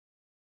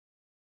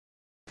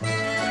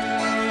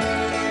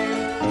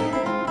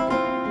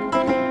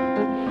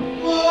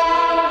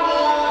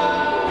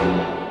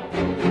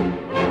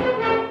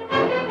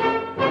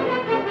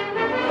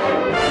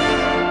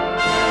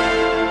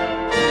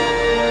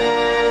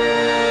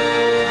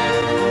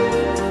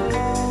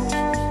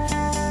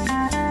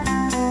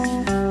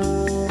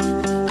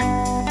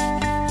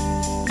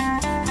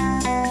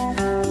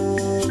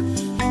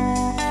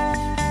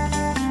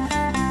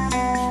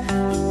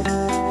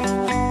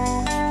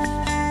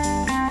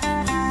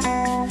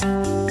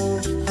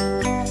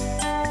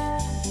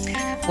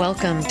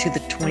Welcome to the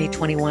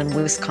 2021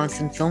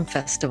 Wisconsin Film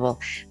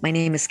Festival. My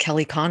name is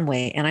Kelly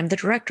Conway, and I'm the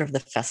director of the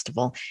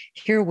festival,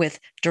 here with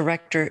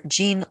director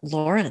Jean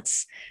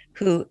Lawrence,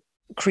 who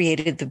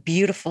created the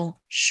beautiful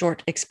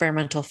short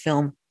experimental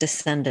film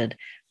Descended.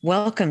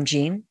 Welcome,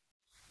 Jean.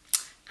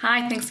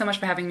 Hi, thanks so much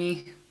for having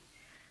me.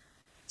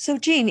 So,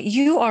 Jean,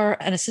 you are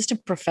an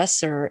assistant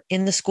professor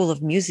in the School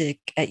of Music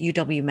at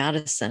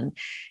UW-Madison.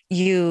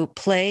 You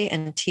play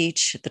and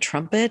teach the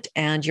trumpet,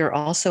 and you're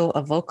also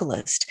a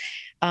vocalist.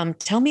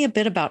 Tell me a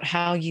bit about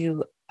how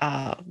you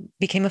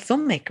became a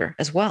filmmaker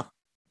as well.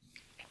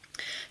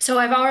 So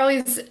I've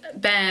always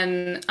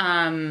been,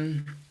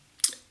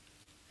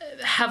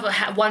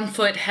 one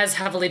foot has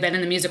heavily been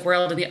in the music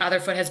world and the other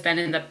foot has been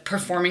in the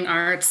performing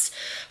arts,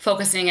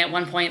 focusing at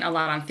one point a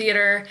lot on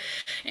theater.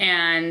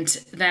 And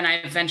then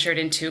I ventured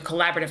into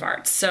collaborative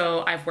arts.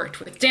 So I've worked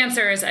with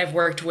dancers, I've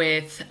worked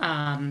with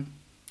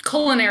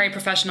culinary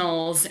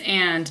professionals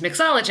and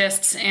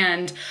mixologists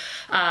and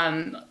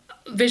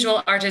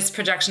visual artists,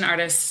 projection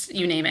artists,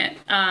 you name it.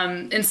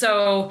 And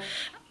so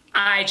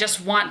I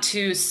just want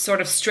to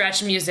sort of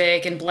stretch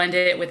music and blend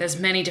it with as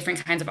many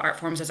different kinds of art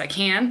forms as I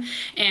can.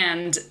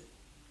 And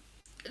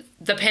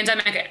the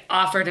pandemic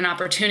offered an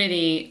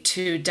opportunity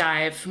to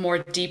dive more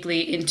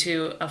deeply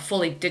into a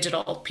fully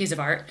digital piece of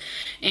art.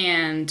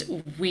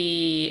 And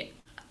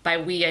by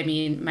we, I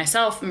mean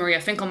myself, Maria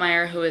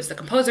Finkelmeyer, who is the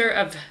composer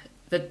of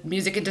the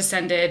music in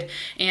Descended,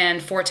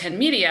 and 410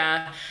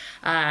 Media,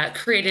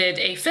 created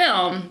a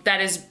film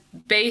that is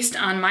based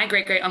on my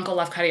great-great-uncle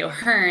Lafcadio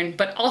Hearn,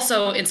 but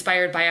also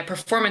inspired by a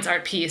performance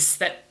art piece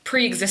that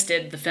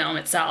pre-existed the film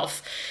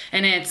itself.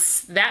 And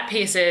that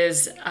piece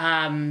is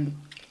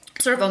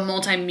sort of a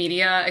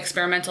multimedia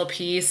experimental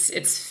piece.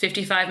 It's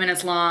 55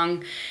 minutes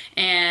long,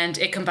 and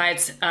it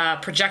combines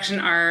projection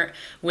art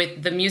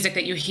with the music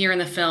that you hear in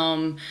the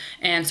film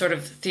and sort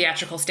of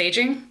theatrical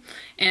staging.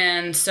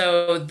 And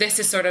so this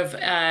is sort of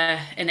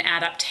an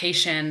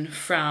adaptation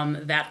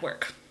from that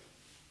work.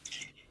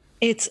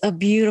 It's a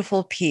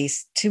beautiful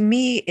piece. To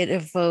me, it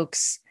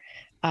evokes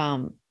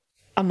a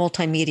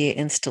multimedia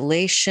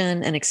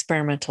installation, an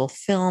experimental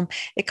film.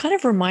 It kind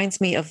of reminds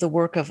me of the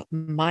work of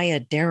Maya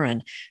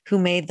Deren, who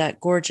made that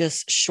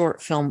gorgeous short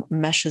film,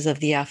 Meshes of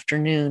the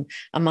Afternoon,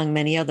 among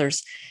many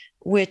others,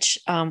 which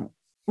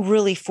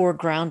really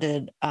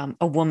foregrounded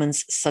a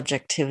woman's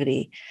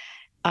subjectivity.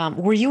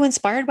 Were you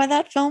inspired by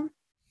that film?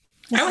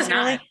 I was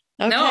not.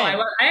 Okay. No, I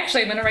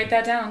actually am going to write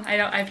that down.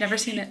 I've never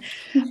seen it.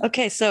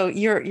 Okay, so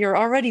you're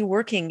already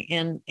working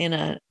in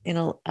a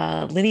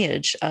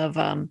lineage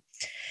of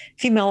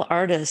female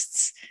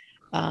artists,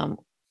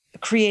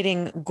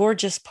 creating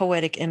gorgeous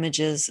poetic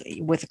images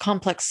with a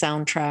complex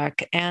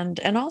soundtrack, and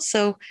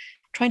also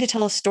trying to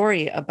tell a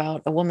story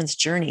about a woman's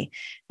journey.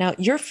 Now,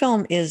 your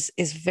film is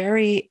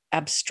very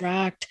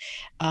abstract.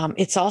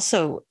 It's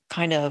also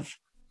kind of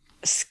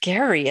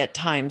scary at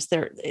times.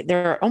 There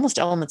are almost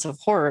elements of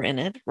horror in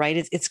it, right?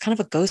 It's kind of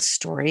a ghost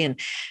story, and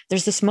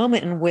there's this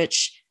moment in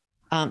which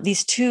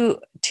these two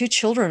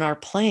children are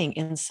playing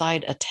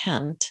inside a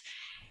tent,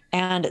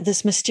 and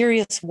this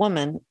mysterious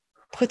woman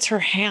puts her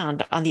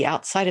hand on the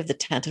outside of the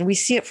tent, and we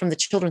see it from the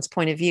children's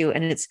point of view,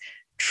 and it's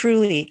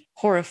truly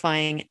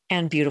horrifying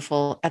and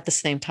beautiful at the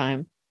same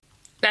time.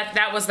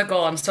 That was the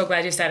goal. I'm so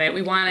glad you said it.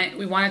 We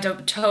wanted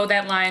to toe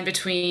that line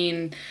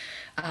between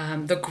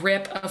the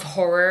grip of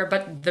horror,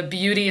 but the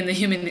beauty and the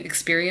human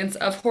experience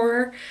of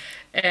horror,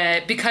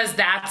 because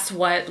that's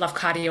what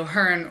Lafcadio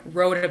Hearn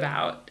wrote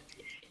about.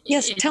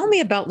 Yes, tell me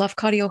about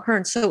Lafcadio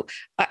Hearn. So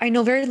I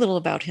know very little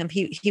about him.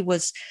 He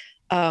was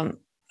a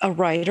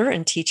writer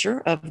and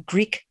teacher of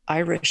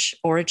Greek-Irish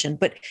origin,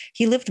 but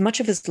he lived much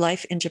of his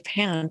life in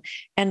Japan,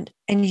 and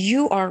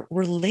you are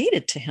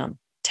related to him.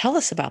 Tell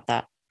us about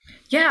that.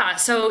 Yeah,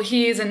 so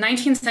he's a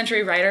 19th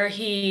century writer.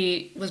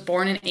 He was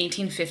born in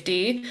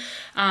 1850.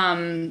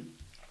 And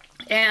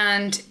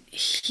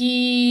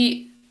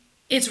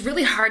it's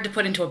really hard to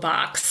put into a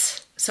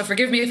box. So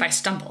forgive me if I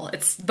stumble.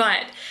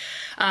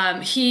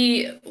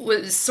 He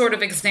was sort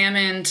of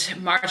examined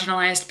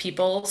marginalized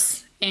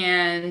peoples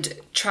and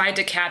tried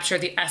to capture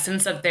the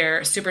essence of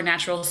their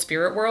supernatural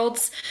spirit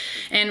worlds.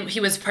 And he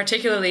was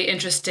particularly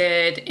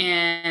interested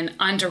in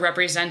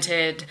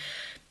underrepresented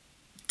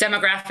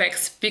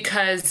demographics,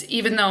 because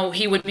even though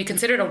he would be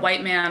considered a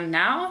white man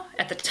now,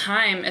 at the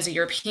time as a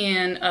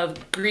European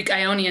of Greek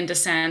Ionian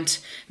descent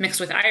mixed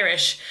with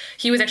Irish,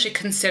 he was actually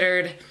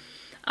considered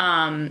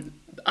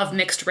of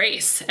mixed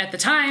race at the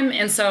time.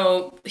 And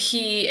so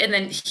he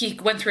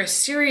went through a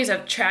series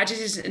of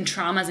tragedies and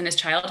traumas in his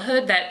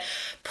childhood that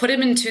put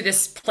him into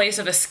this place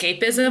of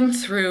escapism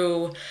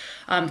through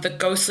the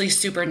ghostly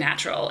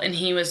supernatural. And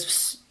he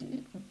was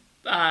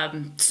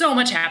so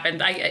much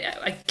happened.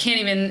 I can't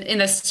even, in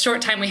the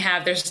short time we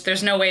have,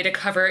 there's no way to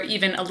cover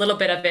even a little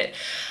bit of it.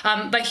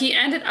 But he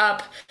ended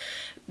up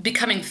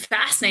becoming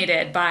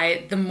fascinated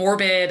by the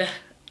morbid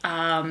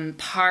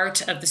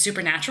part of the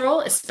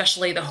supernatural,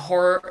 especially the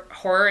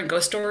horror and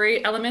ghost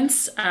story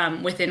elements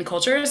within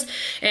cultures.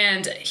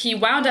 And he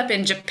wound up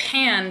in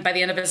Japan by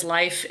the end of his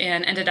life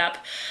and ended up,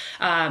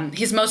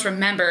 he's most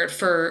remembered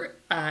for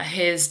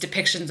his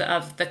depictions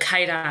of the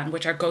kaidan,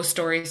 which are ghost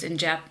stories in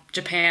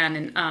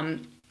Japan.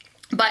 And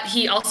but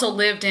he also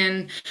lived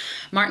in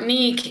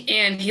Martinique,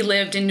 and he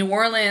lived in New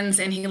Orleans,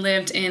 and he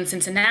lived in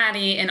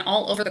Cincinnati, and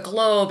all over the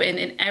globe. And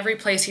in every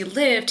place he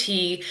lived,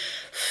 he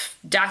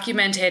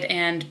documented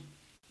and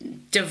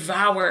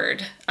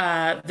devoured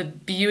the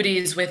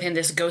beauties within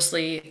this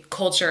ghostly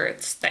culture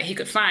that he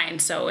could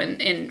find. So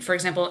for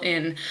example,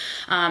 in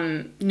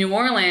New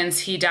Orleans,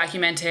 he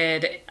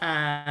documented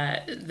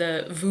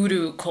the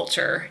voodoo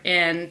culture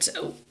and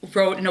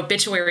wrote an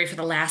obituary for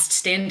the last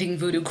standing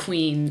voodoo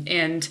queen.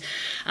 And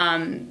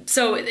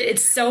so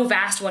it's so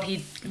vast what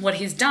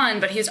he's done,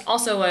 but he's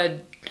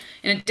also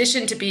in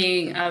addition to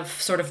being a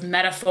sort of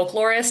meta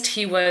folklorist,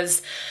 he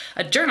was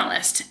a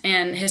journalist,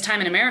 and his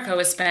time in America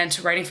was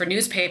spent writing for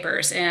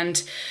newspapers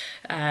and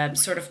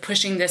sort of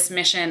pushing this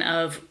mission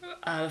of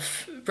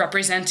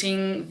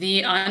representing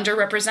the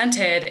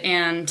underrepresented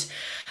and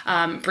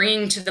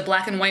bringing to the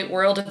black and white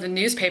world of the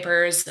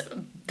newspapers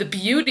the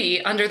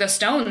beauty under the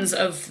stones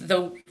of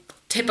the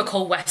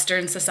typical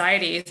Western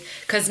society,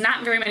 because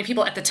not very many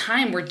people at the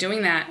time were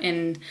doing that.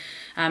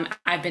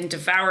 I've been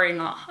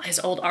devouring his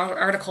old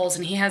articles,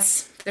 and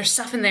there's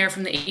stuff in there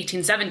from the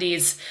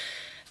 1870s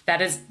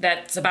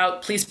that's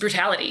about police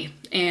brutality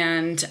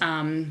and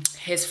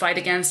his fight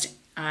against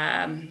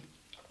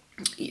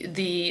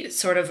the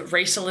sort of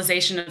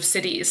racialization of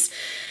cities.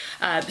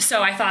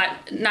 So I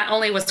thought not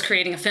only was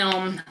creating a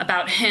film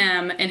about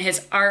him and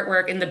his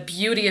artwork and the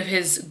beauty of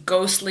his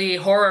ghostly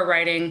horror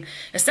writing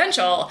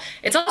essential,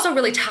 it's also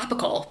really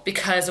topical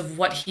because of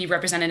what he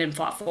represented and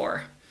fought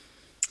for.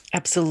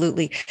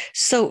 Absolutely.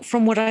 So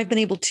from what I've been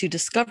able to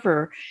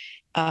discover,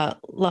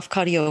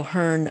 Lafcadio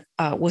Hearn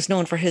was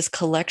known for his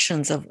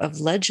collections of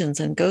legends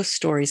and ghost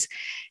stories.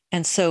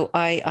 And so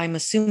I'm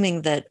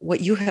assuming that what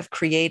you have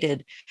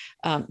created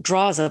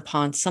draws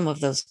upon some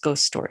of those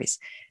ghost stories,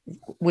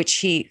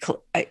 which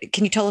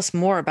can you tell us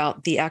more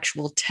about the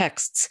actual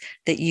texts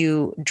that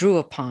you drew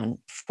upon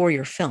for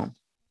your film?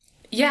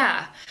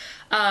 Yeah.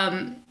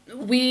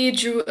 We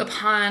drew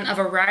upon a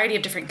variety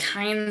of different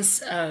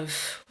kinds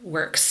of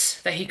works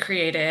that he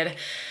created.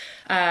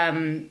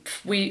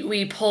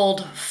 We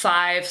pulled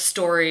 5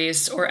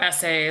 stories or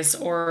essays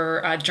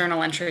or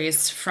journal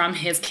entries from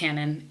his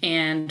canon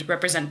and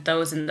represent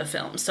those in the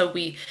film. So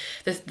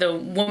the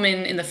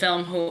woman in the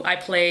film, who I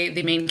play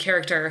the main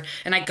character,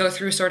 and I go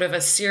through sort of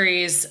a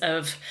series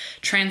of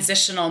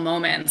transitional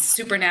moments,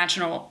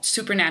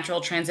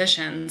 supernatural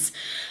transitions,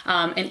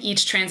 and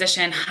each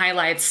transition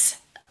highlights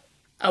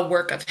a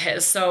work of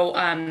his. So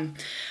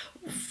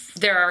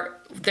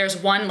there's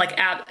one like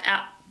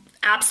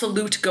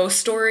absolute ghost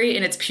story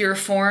in its pure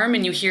form,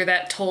 and you hear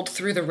that told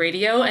through the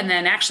radio. And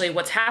then actually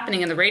what's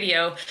happening in the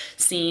radio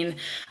scene,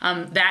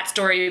 that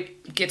story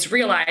gets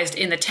realized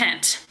in the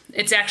tent.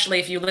 It's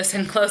actually, if you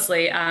listen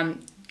closely,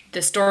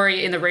 the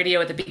story in the radio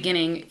at the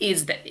beginning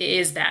is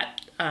that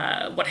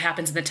what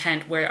happens in the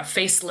tent, where a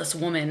faceless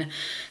woman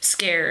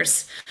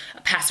scares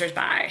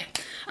passersby.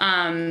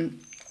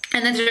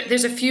 And then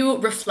there's a few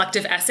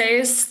reflective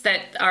essays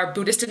that are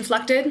Buddhist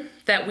inflected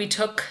that we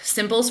took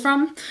symbols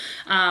from,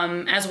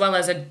 as well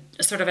as a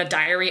sort of a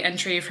diary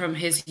entry from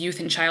his youth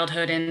and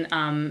childhood.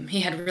 And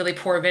he had really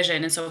poor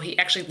vision. And so he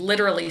actually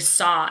literally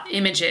saw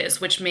images,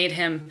 which made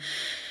him,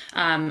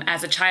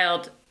 as a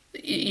child,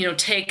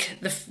 take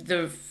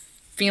the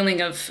feeling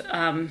of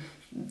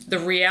the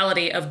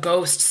reality of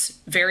ghosts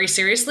very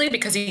seriously,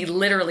 because he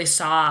literally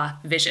saw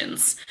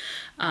visions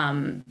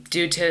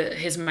due to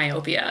his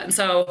myopia. And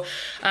so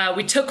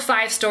we took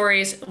 5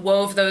 stories,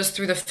 wove those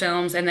through the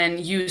films, and then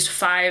used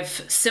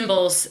 5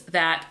 symbols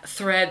that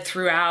thread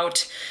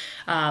throughout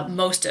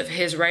most of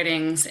his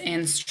writings,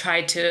 and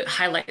tried to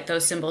highlight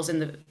those symbols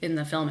in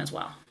the film as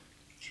well.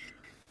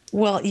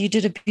 Well, you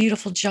did a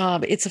beautiful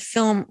job. It's a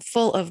film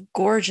full of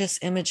gorgeous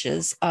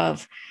images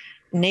of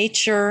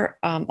nature,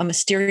 a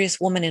mysterious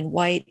woman in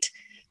white,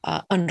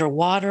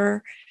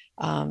 underwater.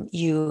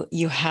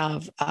 You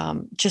have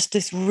just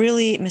this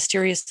really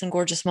mysterious and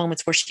gorgeous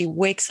moments where she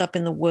wakes up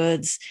in the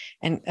woods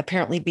and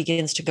apparently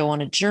begins to go on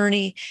a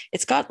journey.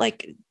 It's got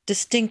like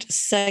distinct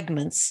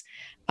segments,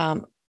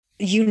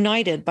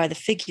 united by the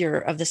figure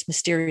of this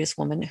mysterious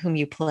woman whom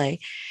you play.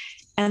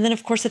 And then,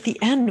 of course, at the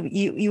end,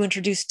 you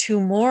introduce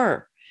 2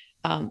 more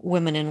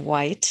women in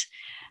white.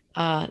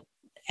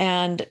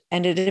 And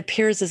it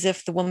appears as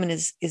if the woman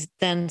is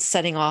then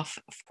setting off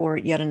for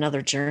yet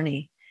another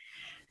journey.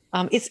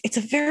 It's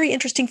a very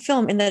interesting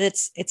film in that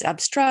it's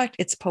abstract,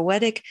 it's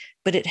poetic,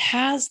 but it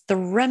has the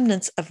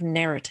remnants of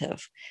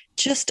narrative,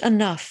 just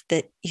enough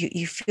that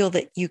you feel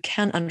that you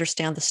can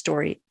understand the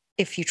story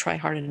if you try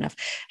hard enough.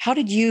 How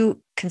did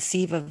you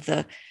conceive of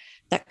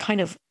that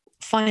kind of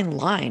fine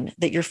line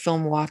that your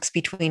film walks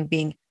between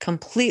being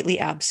completely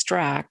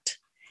abstract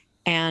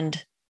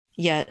and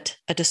yet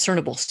a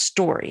discernible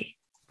story?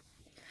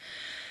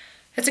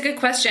 That's a good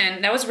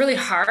question. That was really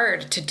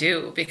hard to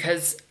do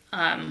because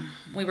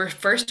we were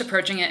first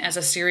approaching it as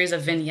a series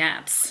of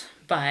vignettes,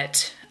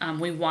 but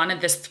we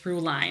wanted this through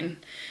line.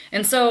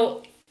 And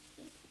so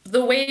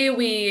the way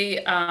we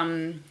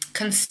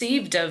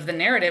conceived of the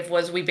narrative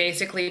was we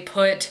basically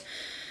put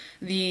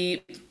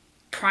the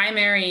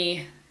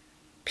primary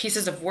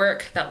pieces of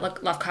work that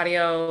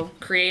Lafcadio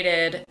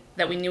created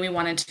that we knew we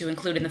wanted to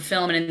include in the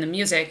film and in the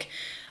music,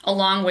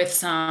 along with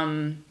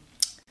some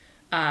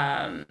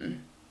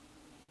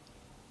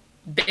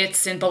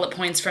bits and bullet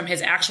points from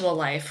his actual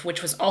life,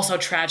 which was also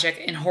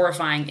tragic and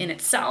horrifying in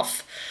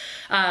itself.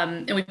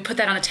 And we put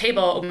that on the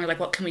table and we were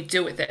like, what can we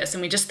do with this?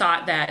 And we just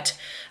thought that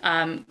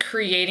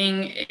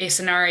creating a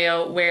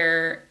scenario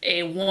where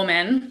a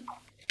woman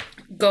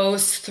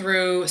goes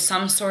through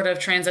some sort of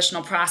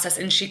transitional process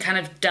and she kind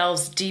of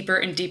delves deeper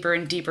and deeper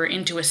and deeper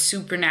into a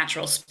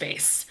supernatural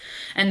space.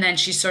 And then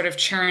she's sort of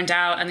churned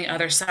out on the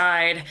other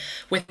side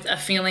with a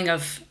feeling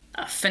of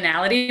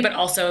finality, but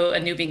also a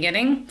new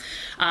beginning.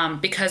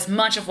 Because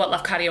much of what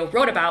Lafcadio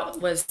wrote about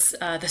was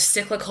the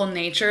cyclical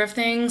nature of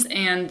things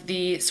and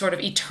the sort of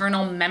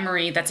eternal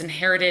memory that's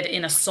inherited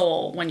in a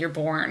soul when you're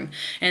born,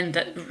 and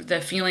the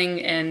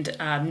feeling and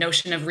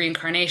notion of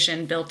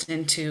reincarnation built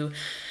into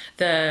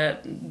the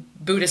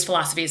Buddhist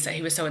philosophies that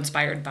he was so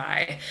inspired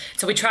by.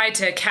 So we tried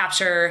to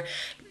capture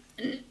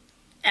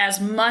as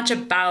much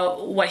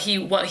about what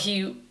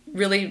he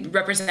really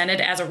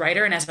represented as a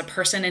writer and as a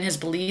person in his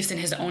beliefs and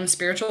his own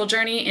spiritual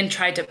journey, and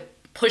tried to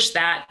push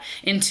that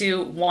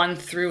into one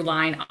through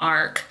line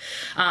arc.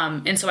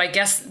 And so I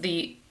guess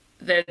the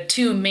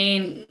two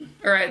main,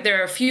 or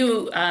there are a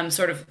few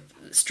sort of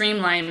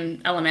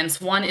streamline elements.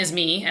 One is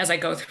me as I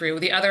go through.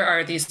 The other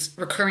are these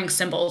recurring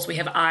symbols. We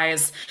have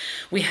eyes,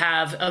 we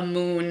have a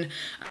moon,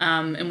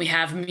 and we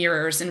have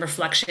mirrors and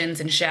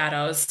reflections and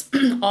shadows.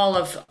 all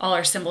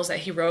our symbols that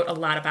he wrote a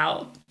lot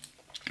about.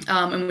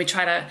 And we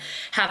try to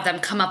have them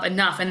come up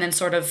enough and then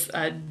sort of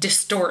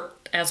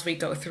distort as we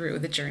go through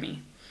the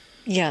journey.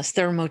 Yes,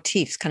 there are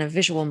motifs, kind of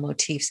visual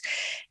motifs,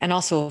 and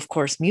also, of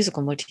course,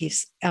 musical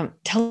motifs.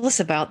 Tell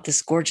us about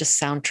this gorgeous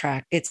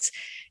soundtrack. It's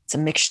a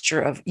mixture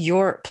of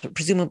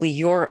presumably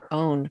your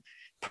own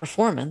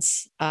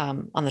performance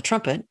on the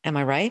trumpet. Am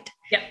I right?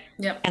 Yep.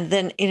 Yep. And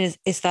then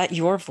is that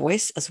your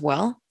voice as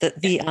well?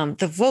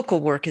 The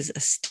vocal work is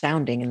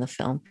astounding in the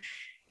film.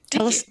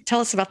 Tell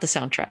us about the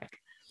soundtrack.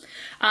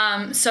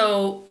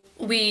 So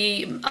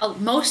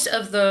most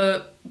of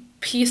the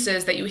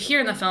pieces that you hear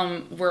in the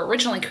film were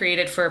originally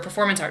created for a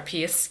performance art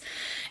piece,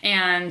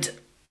 and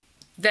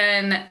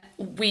then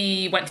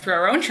we went through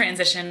our own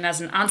transition as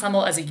an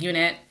ensemble, as a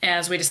unit.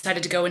 As we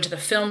decided to go into the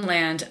film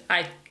land,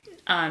 I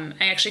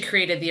actually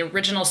created the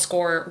original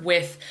score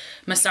with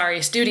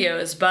Masari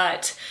Studios,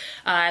 but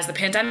as the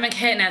pandemic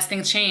hit and as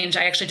things changed,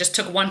 I actually just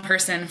took one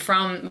person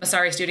from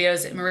Masari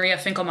Studios, Maria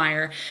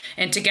Finkelmeyer,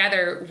 and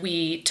together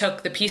we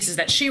took the pieces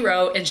that she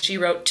wrote, and she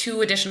wrote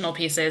 2 additional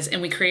pieces,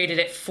 and we created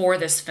it for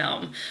this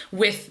film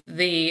with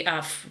the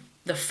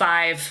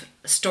 5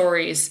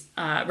 stories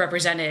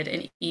represented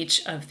in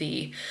each of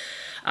the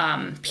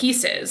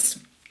pieces.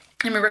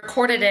 And we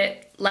recorded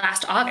it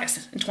last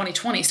August in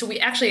 2020. So we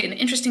actually, an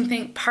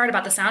interesting part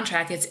about the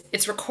soundtrack is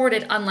it's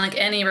recorded unlike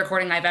any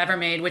recording I've ever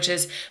made, which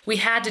is we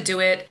had to do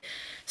it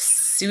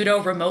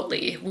pseudo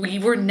remotely. We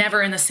were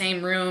never in the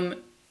same room,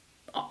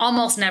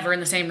 almost never in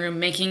the same room,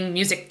 making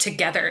music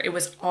together. It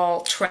was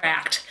all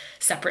tracked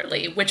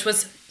separately, which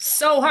was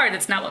so hard.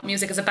 It's not what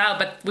music is about,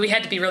 but we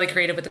had to be really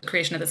creative with the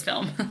creation of this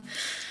film.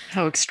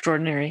 How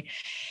extraordinary.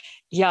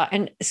 Yeah.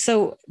 And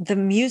so the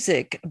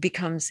music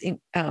becomes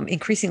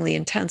increasingly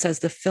intense as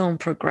the film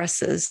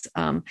progresses.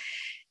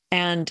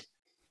 And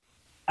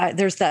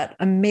there's that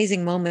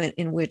amazing moment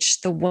in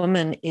which the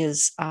woman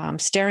is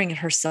staring at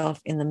herself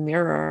in the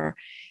mirror,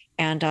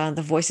 and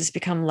the voices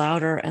become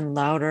louder and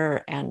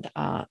louder. And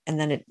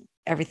then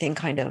everything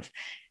kind of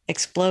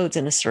explodes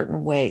in a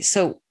certain way.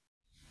 So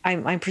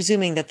I'm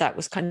presuming that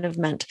was kind of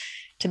meant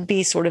to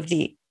be sort of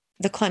the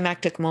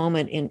climactic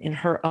moment in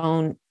her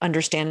own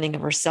understanding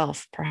of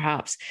herself,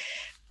 perhaps.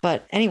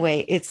 But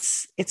anyway,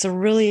 it's a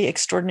really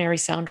extraordinary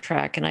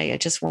soundtrack. And I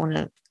just want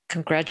to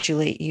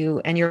congratulate you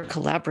and your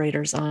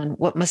collaborators on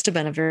what must have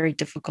been a very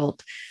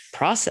difficult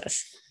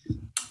process.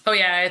 Oh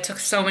yeah, it took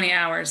so many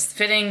hours.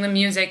 Fitting the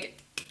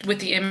music with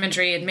the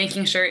imagery and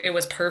making sure it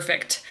was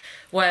perfect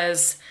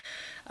was,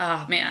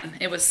 oh man,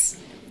 it was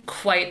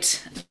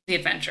quite the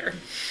adventure.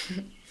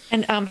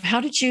 And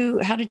how did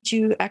you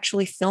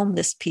actually film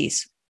this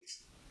piece?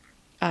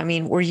 I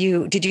mean,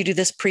 did you do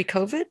this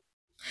pre-COVID?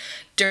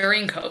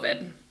 During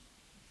COVID.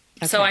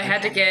 Okay, so I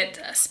had to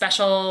get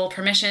special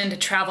permission to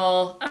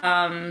travel.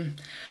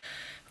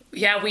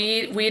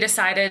 We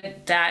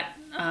decided that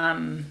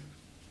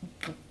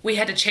we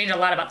had to change a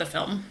lot about the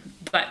film,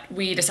 but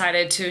we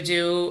decided to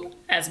do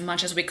as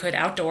much as we could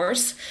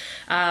outdoors.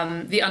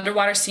 The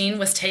underwater scene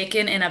was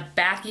taken in a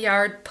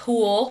backyard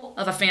pool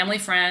of a family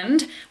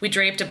friend. We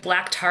draped a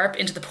black tarp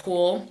into the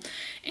pool,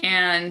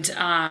 and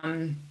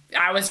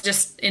I was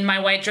just in my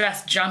white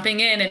dress jumping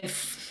in and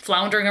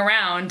floundering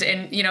around,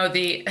 and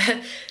the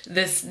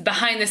this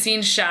behind the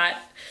scenes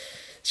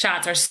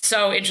shots are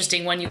so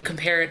interesting when you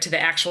compare it to the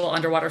actual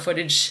underwater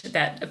footage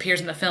that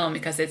appears in the film,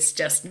 because it's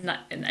just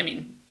not, I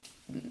mean,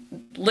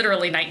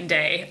 literally night and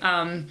day.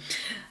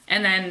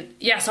 And then,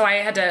 so I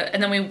had to,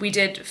 and then we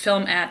did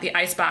film at the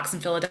Icebox in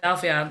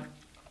Philadelphia,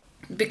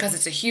 because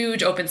it's a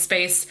huge open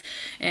space,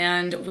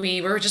 and we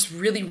were just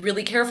really,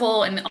 really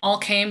careful, and all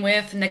came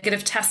with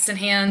negative tests in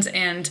hand,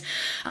 and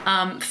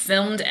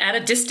filmed at a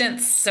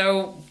distance.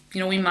 So,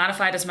 we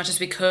modified as much as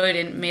we could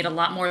and made a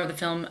lot more of the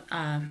film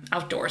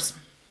outdoors.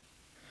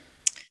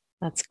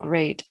 That's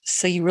great.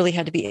 So you really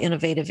had to be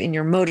innovative in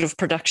your mode of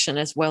production,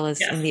 as well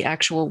as in the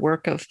actual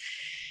work of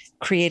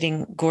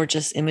creating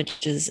gorgeous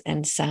images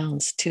and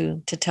sounds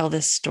to tell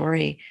this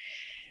story.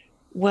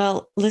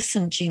 Well,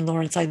 listen, Jean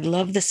Lawrence, I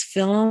love this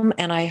film,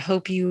 and I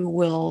hope you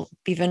will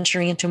be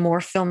venturing into more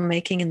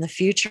filmmaking in the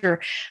future.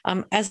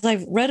 As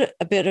I've read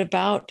a bit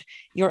about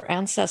your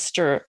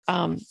ancestor,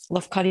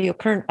 Lafcadio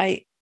Hearn,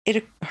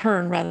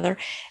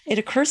 it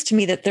occurs to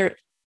me that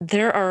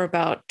there are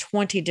about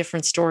 20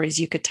 different stories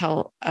you could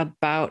tell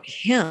about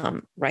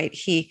him, right?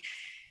 He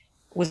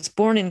was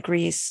born in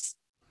Greece,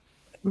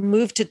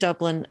 moved to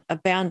Dublin,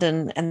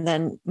 abandoned, and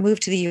then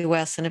moved to the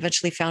US, and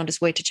eventually found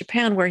his way to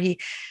Japan, where he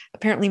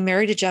apparently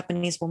married a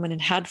Japanese woman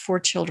and had 4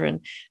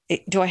 children.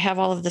 Do I have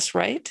all of this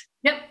right?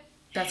 Yep,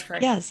 that's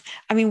correct. Yes.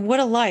 I mean,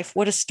 what a life,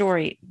 what a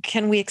story.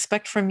 Can we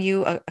expect from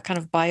you a kind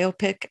of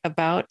biopic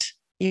about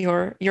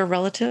your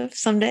relative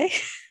someday?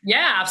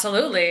 Yeah,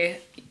 absolutely.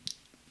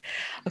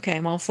 Okay,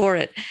 I'm all for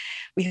it.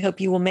 We hope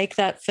you will make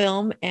that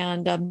film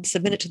and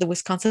submit it to the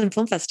Wisconsin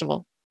Film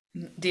Festival.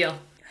 Deal.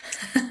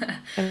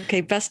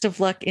 Okay, best of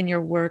luck in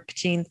your work,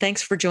 Jean.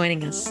 Thanks for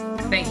joining us.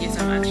 Thank you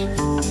so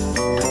much.